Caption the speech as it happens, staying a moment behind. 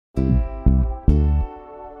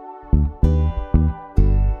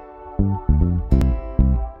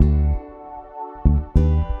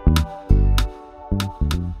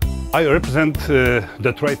I represent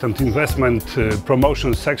the trade and investment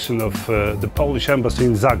promotion section of the Polish Embassy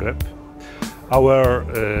in Zagreb. Our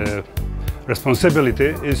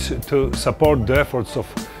responsibility is to support the efforts of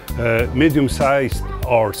medium-sized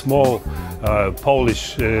or small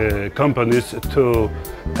Polish companies to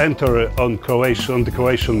enter on the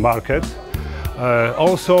Croatian market.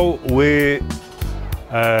 Also, we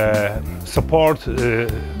support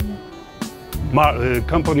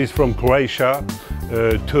companies from Croatia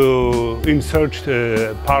to insert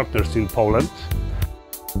partners in Poland.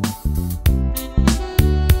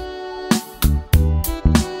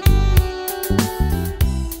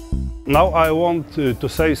 Now I want to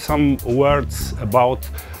say some words about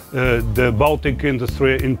the Baltic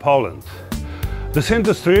industry in Poland. This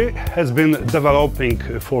industry has been developing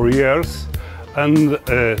for years, and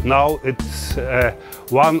now it's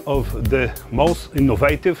one of the most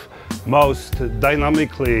innovative, most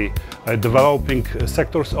dynamically developing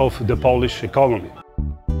sectors of the Polish economy.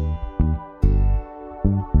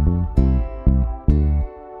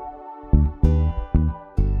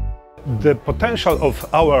 The potential of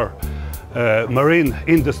our marine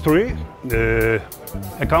industry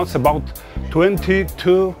accounts about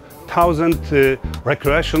 22,000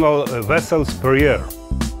 recreational vessels per year.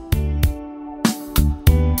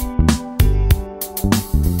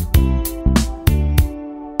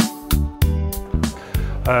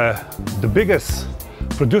 The biggest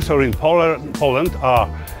producer in Poland are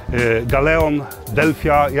Galeon,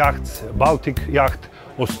 Delfia yachts, Baltic yacht,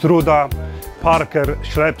 Ostruda, Parker,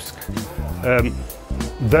 Ślepsk.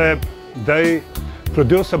 They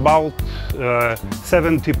produce about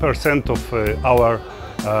 70% of our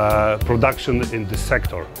production in this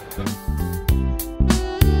sector.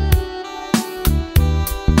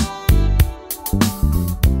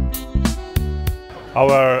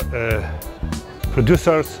 Our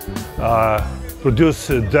producers produce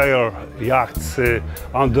their yachts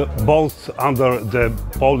both under the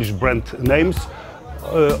Polish brand names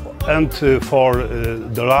and for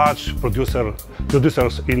the large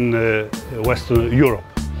producers in Western Europe.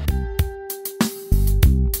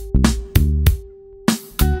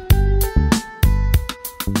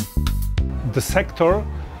 The sector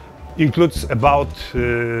includes about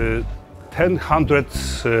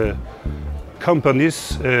 1,000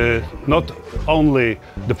 companies, not only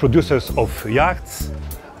the producers of yachts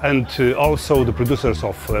and also the producers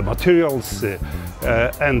of materials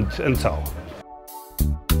and so on.